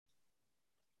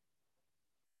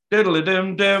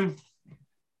Diddle-a-dum-dum.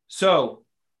 So,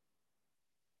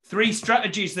 3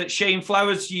 strategies that Shane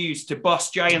Flowers used to boss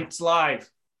Giants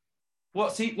live.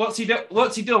 What's he done?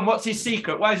 What's his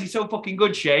secret? Why is he so fucking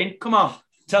good, Shane? Come on,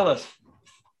 tell us.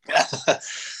 I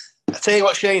tell you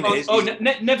what Shane is.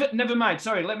 Never mind.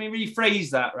 Sorry, let me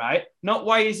rephrase that, right? Not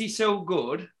why is he so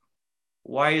good?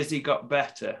 Why has he got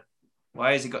better?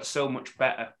 Why has he got so much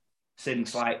better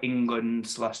since like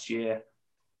England's last year?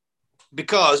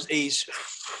 Because he's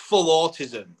full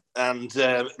autism, and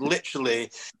literally,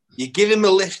 you give him a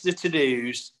list of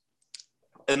to-dos,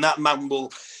 and that man will.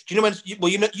 Do you know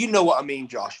when? You know what I mean,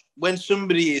 Josh. When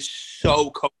somebody is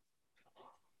so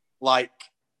like,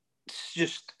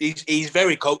 just he's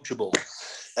very coachable.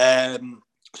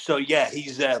 So yeah,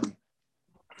 he's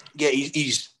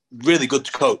really good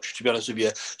to coach. To be honest with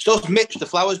you, so Mitch, the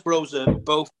Flowers bros are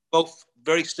both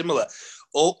very similar.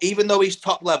 Even though he's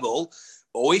top level.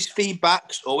 Always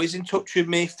feedbacks, always in touch with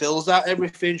me, fills out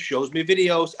everything, shows me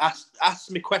videos, asks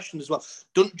me questions as well.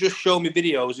 Don't just show me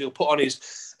videos. He'll put on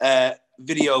his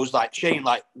videos like, Shane,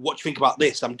 like, what do you think about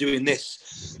this? I'm doing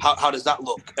this. How does that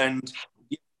look? And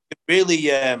really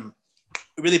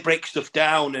break stuff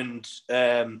down and,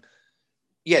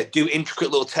 do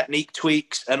intricate little technique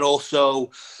tweaks. And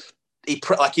also,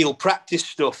 he'll practice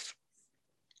stuff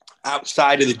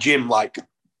outside of the gym. Like,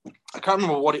 I can't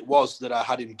remember what it was that I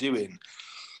had him doing.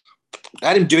 I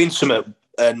had him doing something,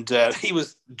 and he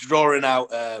was drawing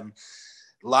out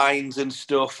lines and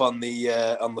stuff on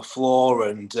the floor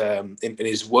and in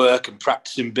his work and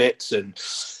practicing bits. And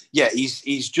yeah,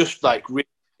 he's just like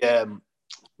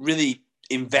really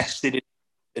invested in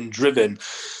and driven,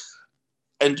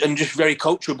 and just very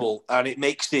coachable. And it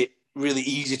makes it really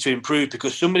easy to improve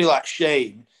because somebody like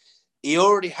Shane, he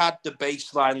already had the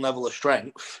baseline level of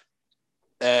strength.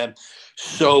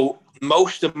 So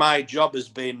most of my job has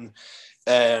been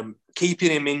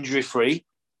keeping him injury-free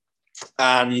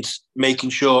and making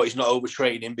sure he's not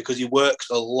overtraining because he works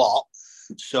a lot.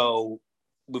 So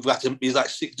we've got him, he's like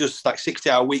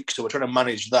 60-hour weeks, so we're trying to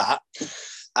manage that.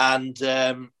 And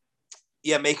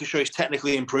making sure he's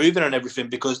technically improving and everything,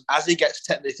 because as he gets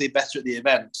technically better at the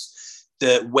events,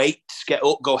 the weights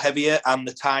go heavier and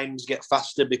the times get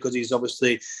faster because he's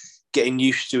obviously getting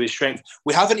used to his strength.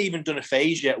 We haven't even done a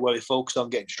phase yet where we focus on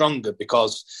getting stronger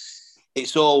because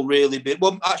it's all really big.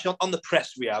 Well, actually, on the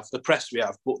press we have, but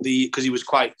because he was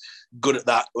quite good at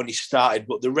that when he started.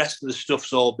 But the rest of the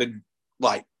stuff's all been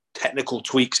like technical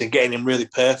tweaks and getting him really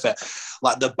perfect.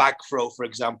 Like the bag throw, for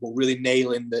example, really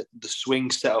nailing the swing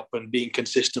setup and being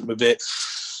consistent with it.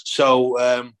 So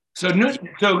in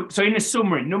a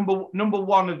summary, number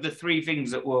one of the 3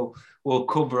 things that we'll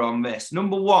cover on this.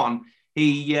 Number one.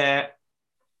 He's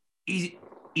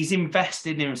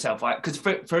invested in himself, like, because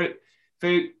for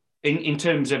in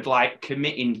terms of like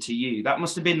committing to you, that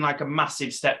must have been like a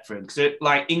massive step for him. Because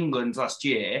like England last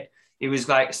year, he was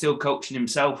like still coaching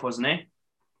himself, wasn't he?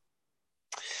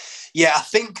 Yeah, I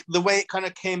think the way it kind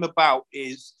of came about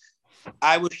is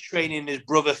I was training his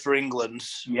brother for England.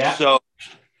 Yeah. So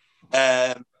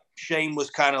Shane was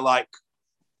kind of like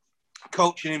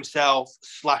coaching himself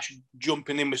 /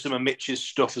 jumping in with some of Mitch's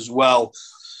stuff as well.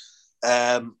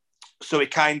 So he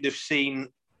kind of seen,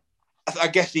 I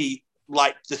guess he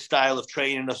liked the style of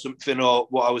training or something, or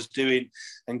what I was doing,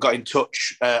 and got in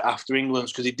touch after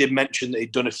England's, because he did mention that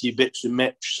he'd done a few bits with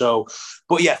Mitch. So,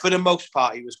 but yeah, for the most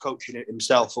part, he was coaching it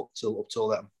himself up till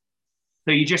then.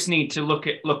 So you just need to look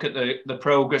at the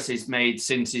progress he's made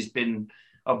since he's been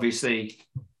obviously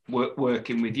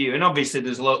working with you, and obviously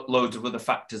there's loads of other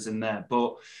factors in there,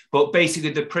 but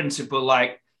basically the principle,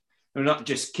 like, I'm not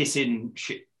just kissing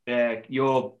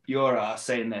your ass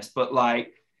saying this, but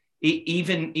like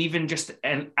even just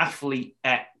an athlete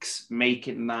X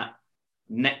making that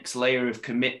next layer of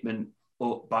commitment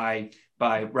up by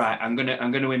right, I'm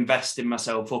gonna invest in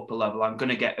myself up a level. I'm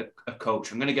gonna get a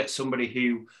coach. I'm gonna get somebody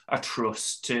who I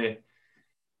trust to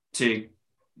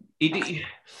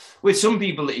with some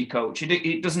people that you coach,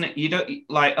 it doesn't, you don't,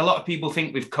 like, a lot of people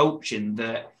think with coaching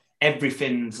that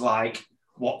everything's like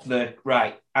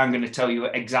I'm going to tell you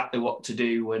exactly what to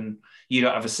do and you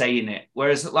don't have a say in it.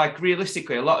 Whereas like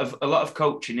realistically, a lot of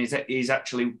coaching is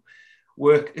actually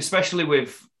work, especially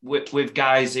with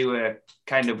guys who are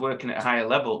kind of working at a higher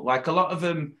level. Like a lot of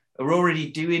them are already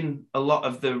doing a lot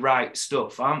of the right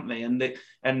stuff, aren't they?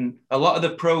 And a lot of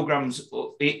the programs,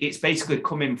 it's basically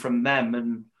coming from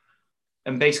them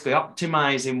and basically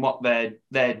optimizing what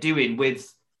they're doing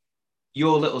with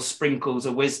your little sprinkles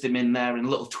of wisdom in there and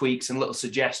little tweaks and little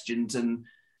suggestions. And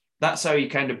that's how you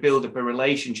kind of build up a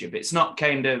relationship. It's not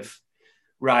kind of,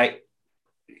 right,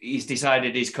 he's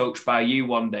decided he's coached by you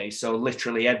one day. So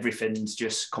literally everything's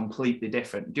just completely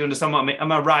different. Do you understand what I mean?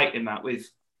 Am I right in that with?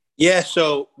 Yeah,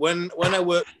 so when I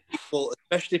work with people,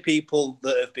 especially people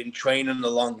that have been training a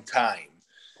long time,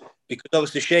 because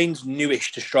obviously Shane's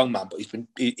newish to strongman, but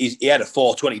he had a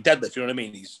 420 deadlift. You know what I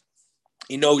mean?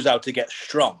 He knows how to get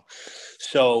strong.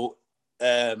 So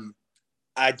I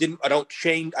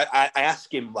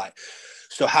asked him like,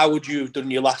 so how would you have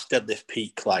done your last deadlift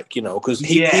peak? Like, you know, because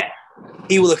he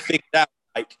will have figured out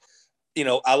like, you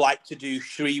know, I like to do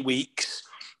 3 weeks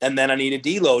and then I need a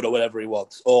deload or whatever he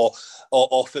wants. Or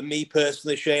for me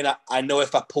personally, Shane, I know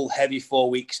if I pull heavy 4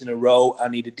 weeks in a row, I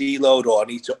need a deload or I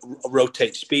need to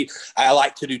rotate speed. I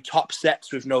like to do top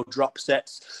sets with no drop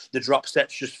sets. The drop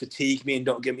sets just fatigue me and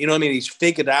don't give me, you know what I mean? He's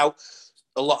figured out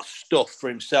a lot of stuff for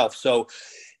himself. So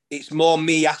it's more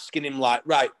me asking him like,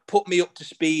 right, put me up to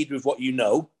speed with what you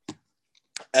know,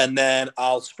 and then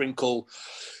I'll sprinkle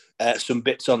some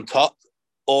bits on top.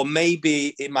 Or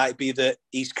maybe it might be that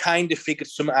he's kind of figured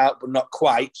something out, but not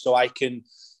quite, so I can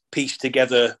piece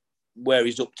together where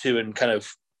he's up to and kind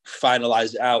of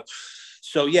finalize it out.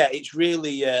 So, yeah, it's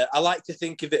really, I like to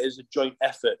think of it as a joint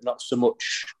effort, not so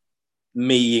much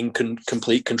me in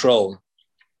complete control.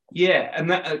 Yeah, and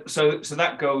that so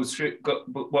that goes through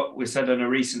what we said on a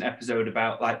recent episode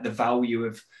about like the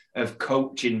value of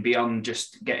coaching beyond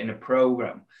just getting a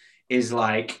program is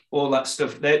like all that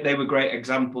stuff. They were great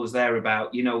examples there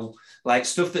about, you know, like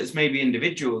stuff that's maybe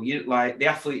individual. You like the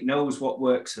athlete knows what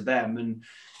works for them, and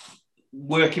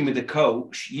working with a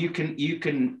coach, we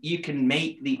can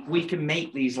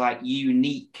make these like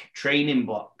unique training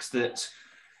blocks that's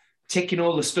ticking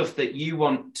all the stuff that you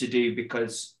want to do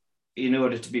because in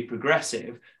order to be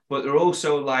progressive, but they're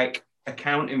also like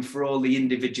accounting for all the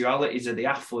individualities of the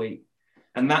athlete.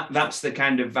 And that's the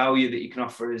kind of value that you can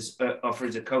offer as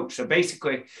a coach. So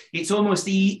basically, it's almost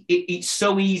it's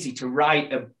so easy to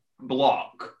write a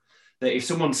block that if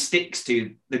someone sticks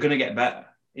to, they're going to get better.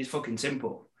 It's fucking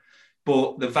simple.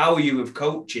 But the value of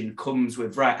coaching comes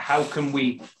with, right, how can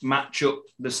we match up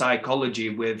the psychology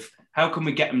with, how can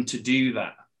we get them to do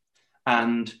that?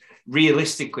 And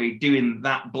realistically, doing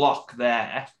that block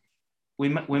there, we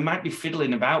might be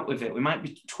fiddling about with it. We might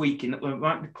be tweaking it. We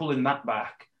might be pulling that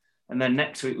back. And then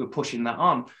next week we're pushing that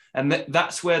on, and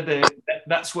that's where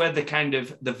the kind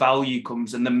of the value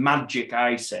comes, and the magic,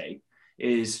 I say,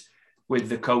 is with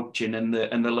the coaching and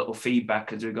the little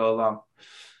feedback as we go along.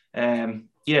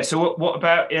 Yeah. So what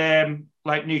about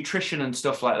like nutrition and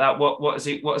stuff like that? What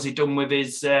has he done with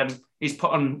his? He's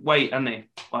put on weight, hasn't he?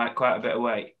 Like quite a bit of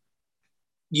weight.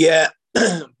 Yeah,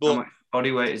 but how much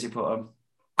body weight has he put on?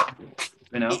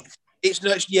 You know.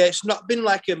 It's not been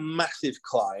like a massive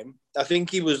climb. I think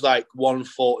he was like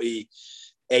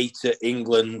 148 at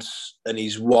England and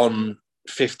he's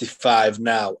 155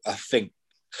 now, I think.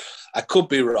 I could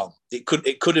be wrong. It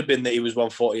could have been that he was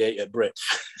 148 at Brits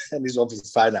and he's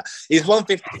 155 now. He's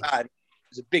 155.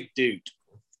 He's a big dude.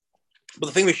 But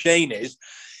the thing with Shane is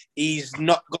he's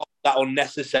not got that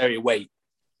unnecessary weight.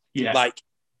 Yeah. Like,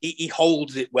 he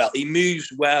holds it well. He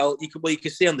moves well. You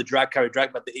can see on the drag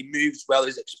that he moves well.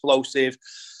 He's explosive.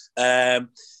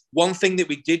 One thing that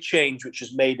we did change, which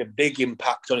has made a big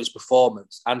impact on his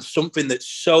performance, and something that's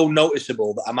so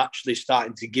noticeable that I'm actually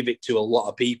starting to give it to a lot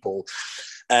of people,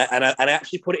 and I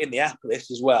actually put it in the app list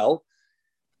as well,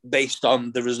 based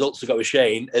on the results I got with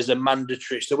Shane, as a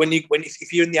mandatory. So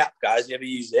if you're in the app, guys, you ever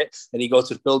use it, and you go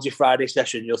to Build Your Friday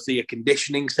session, you'll see a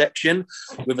conditioning section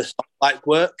with a stop-like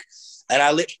work. And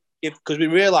I literally, because we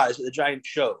realised that the giant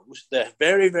shows, they're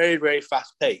very, very, very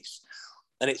fast paced.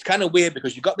 And it's kind of weird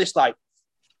because you've got this like,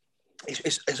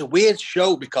 it's a weird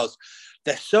show because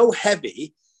they're so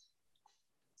heavy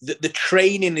that the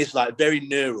training is like very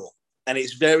neural. And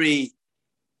it's very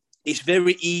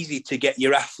easy to get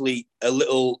your athlete a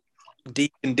little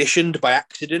deconditioned by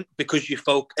accident because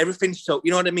everything's so,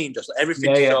 you know what I mean? Just like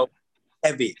everything's so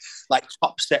heavy, like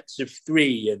top sets of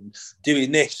 3 and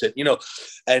doing this, and you know,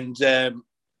 and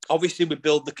obviously we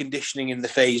build the conditioning in the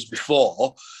phase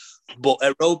before, but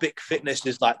aerobic fitness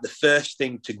is like the first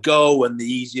thing to go and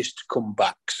the easiest to come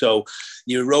back. So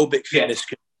your aerobic fitness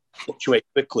can fluctuate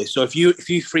quickly. So if you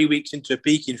 3 weeks into a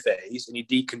peaking phase and you're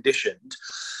deconditioned,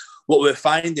 what we're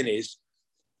finding is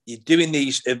you're doing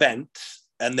these events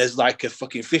and there's like a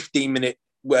fucking 15-minute,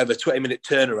 whatever, 20-minute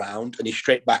turnaround and you're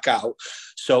straight back out.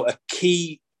 So a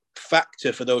key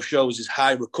factor for those shows is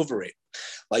high recovery.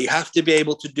 Like you have to be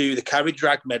able to do the carry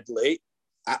drag medley,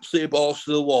 absolutely balls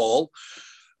to the wall,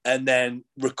 and then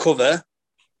recover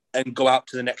and go out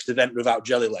to the next event without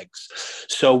jelly legs.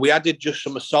 So we added just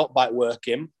some assault bike work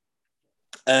in,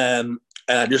 and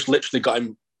I just literally got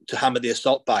him to hammer the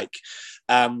assault bike.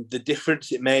 The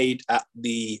difference it made at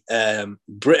the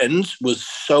Britons was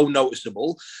so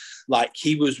noticeable. Like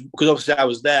he was, because obviously I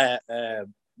was there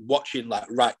watching like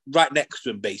right next to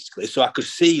him basically. So I could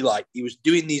see like he was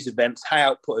doing these events, high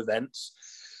output events.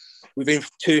 Within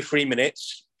 2 or 3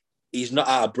 minutes, he's not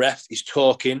out of breath. He's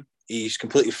talking. He's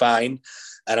completely fine.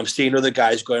 And I'm seeing other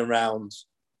guys going around,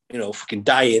 you know, fucking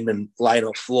dying and lying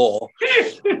on the floor.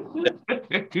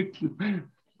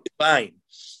 Fine.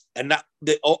 And that,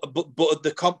 but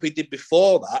the comp he did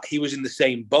before that, he was in the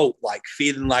same boat, like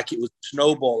feeling like it was a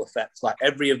snowball effect. Like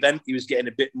every event, he was getting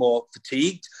a bit more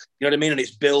fatigued. You know what I mean? And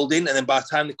it's building. And then by the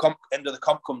time the end of the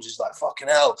comp comes, he's like, fucking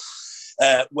hell.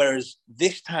 Whereas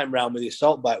this time round with the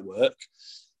assault bike work,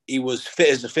 he was fit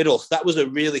as a fiddle. So that was a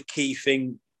really key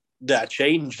thing that I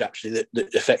changed, actually,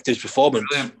 that affected his performance.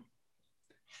 Brilliant.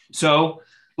 So,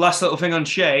 last little thing on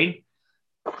Shane.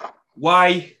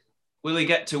 Why will he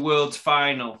get to World's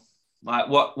Final? Like,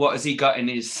 what has he got in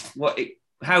his... Why do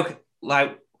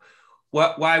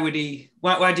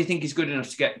you think he's good enough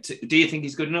to get to... Do you think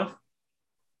he's good enough?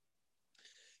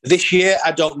 This year,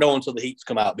 I don't know until the heats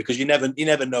come out, because you never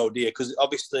know, do you? Because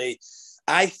obviously,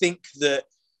 I think that...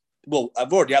 Well,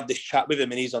 I've already had this chat with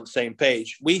him and he's on the same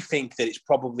page. We think that it's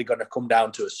probably going to come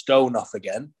down to a stone off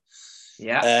again.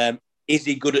 Yeah. Is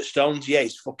he good at stones? Yeah,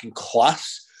 he's fucking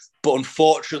class. But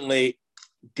unfortunately,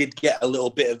 did get a little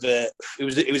bit of a... It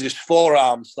was his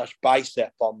forearm /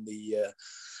 bicep on the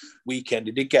weekend.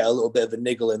 He did get a little bit of a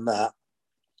niggle in that.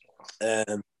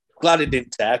 Glad he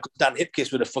didn't tear, because Dan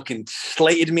Hipkiss would have fucking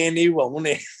slated me a new one,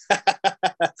 wouldn't he?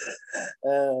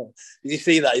 Did you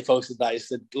see that? He posted that. He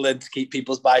said, learn to keep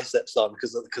people's biceps on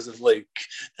because of Luke.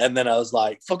 And then I was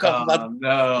like, fuck off.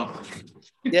 No.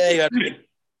 Yeah,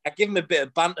 I give him a bit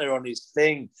of banter on his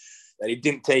thing, and he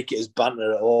didn't take it as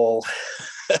banter at all.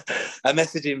 I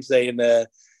messaged him saying, when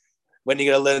are you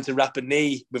going to learn to wrap a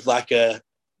knee with like a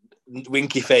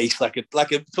winky face, like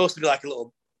supposed to be like a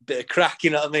little bit of crack, you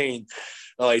know what I mean?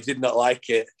 Oh, he did not like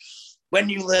it. When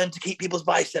you learn to keep people's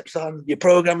biceps on, your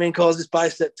programming causes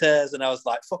bicep tears. And I was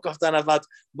like, fuck off, Dan. I've had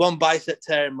one bicep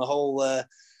tear in my whole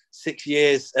 6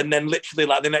 years. And then literally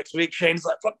like the next week, Shane's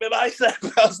like, fuck my bicep.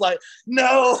 I was like,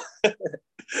 no.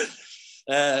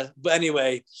 But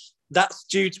anyway, that's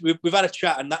due to, we've had a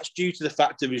chat, and that's due to the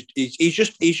fact of he's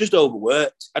just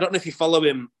overworked. I don't know if you follow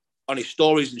him on his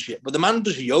stories and shit, but the man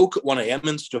does yoke at 1 a.m.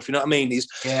 and stuff. You know what I mean? He's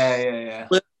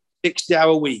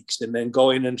 60-hour weeks and then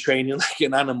going and training like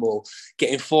an animal,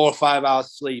 getting 4 or 5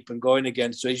 hours sleep and going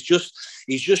again. So he's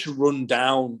just run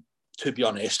down, to be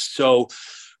honest. So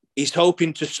he's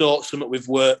hoping to sort something with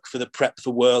work for the prep for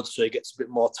Worlds, so he gets a bit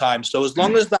more time. So as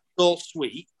long as that's all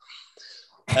sweet,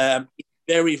 he's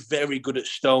very, very good at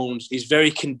stones. He's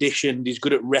very conditioned. He's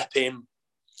good at repping.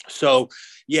 So,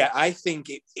 yeah, I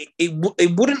think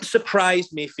it wouldn't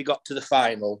surprise me if he got to the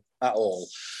final at all.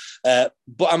 But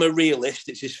I'm a realist.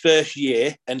 It's his first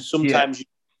year, and sometimes you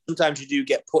do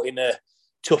get put in a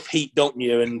tough heat, don't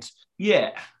you? And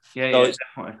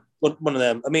definitely. One of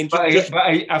them. I mean,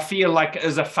 I feel like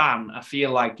as a fan, I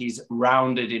feel like he's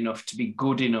rounded enough to be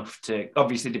good enough to,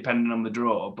 obviously depending on the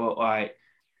draw, but like,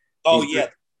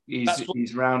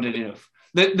 he's rounded enough.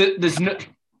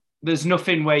 There's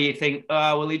nothing where you think,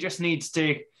 oh well, he just needs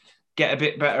to get a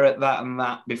bit better at that and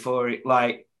that before it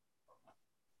like.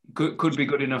 Could be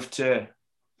good enough to.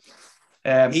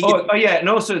 And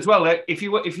also as well, if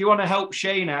you want to help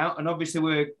Shane out, and obviously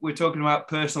we're talking about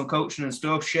personal coaching and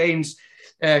stuff. Shane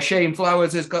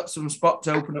Flowers has got some spots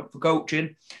open up for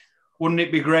coaching. Wouldn't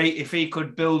it be great if he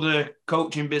could build a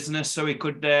coaching business so he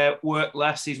could work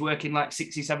less? He's working like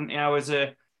 60, 70 hours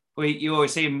a week. You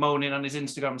always see him moaning on his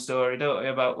Instagram story, don't you,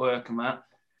 about work and that.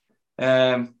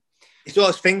 It's all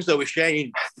those things though with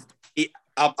Shane.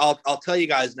 I'll tell you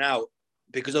guys now,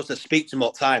 because I speak to him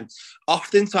all the time.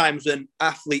 Oftentimes when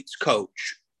athletes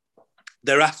coach,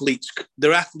 they're athletes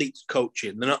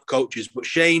coaching. They're not coaches. But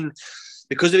Shane,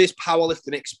 because of his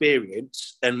powerlifting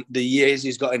experience and the years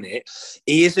he's got in it,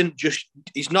 he's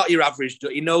not your average.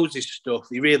 He knows his stuff.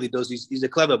 He really does. He's a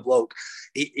clever bloke.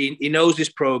 He knows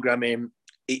his programming.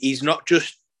 He's not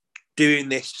just doing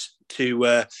this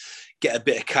to get a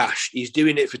bit of cash. He's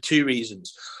doing it for 2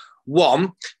 reasons.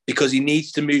 One, because he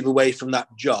needs to move away from that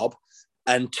job.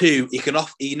 And 2,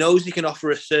 he knows he can offer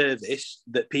a service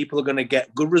that people are going to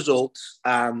get good results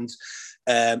and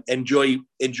enjoy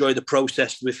the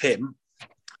process with him.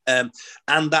 And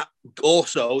that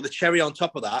also, the cherry on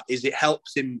top of that is it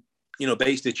helps him,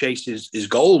 basically chase his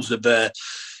goals of,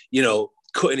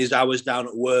 cutting his hours down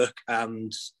at work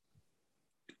and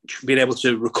being able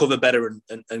to recover better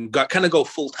and kind of go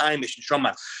full-time-ish and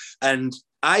strongman. And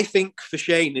I think for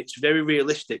Shane, it's very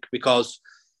realistic because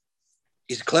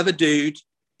he's a clever dude.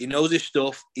 He knows his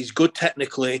stuff. He's good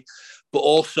technically, but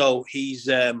also he's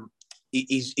like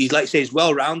I say, he's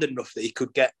well rounded enough that he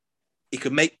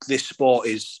could make this sport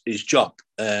his job.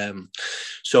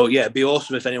 So yeah, it'd be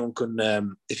awesome if anyone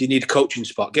can. If you need a coaching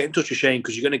spot, get in touch with Shane,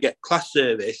 because you're going to get class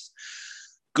service,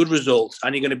 good results,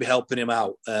 and you're going to be helping him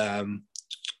out.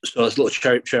 So it's a little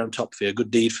cherry on top for you. A good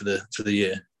deed for the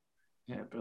year. Yeah, brilliant.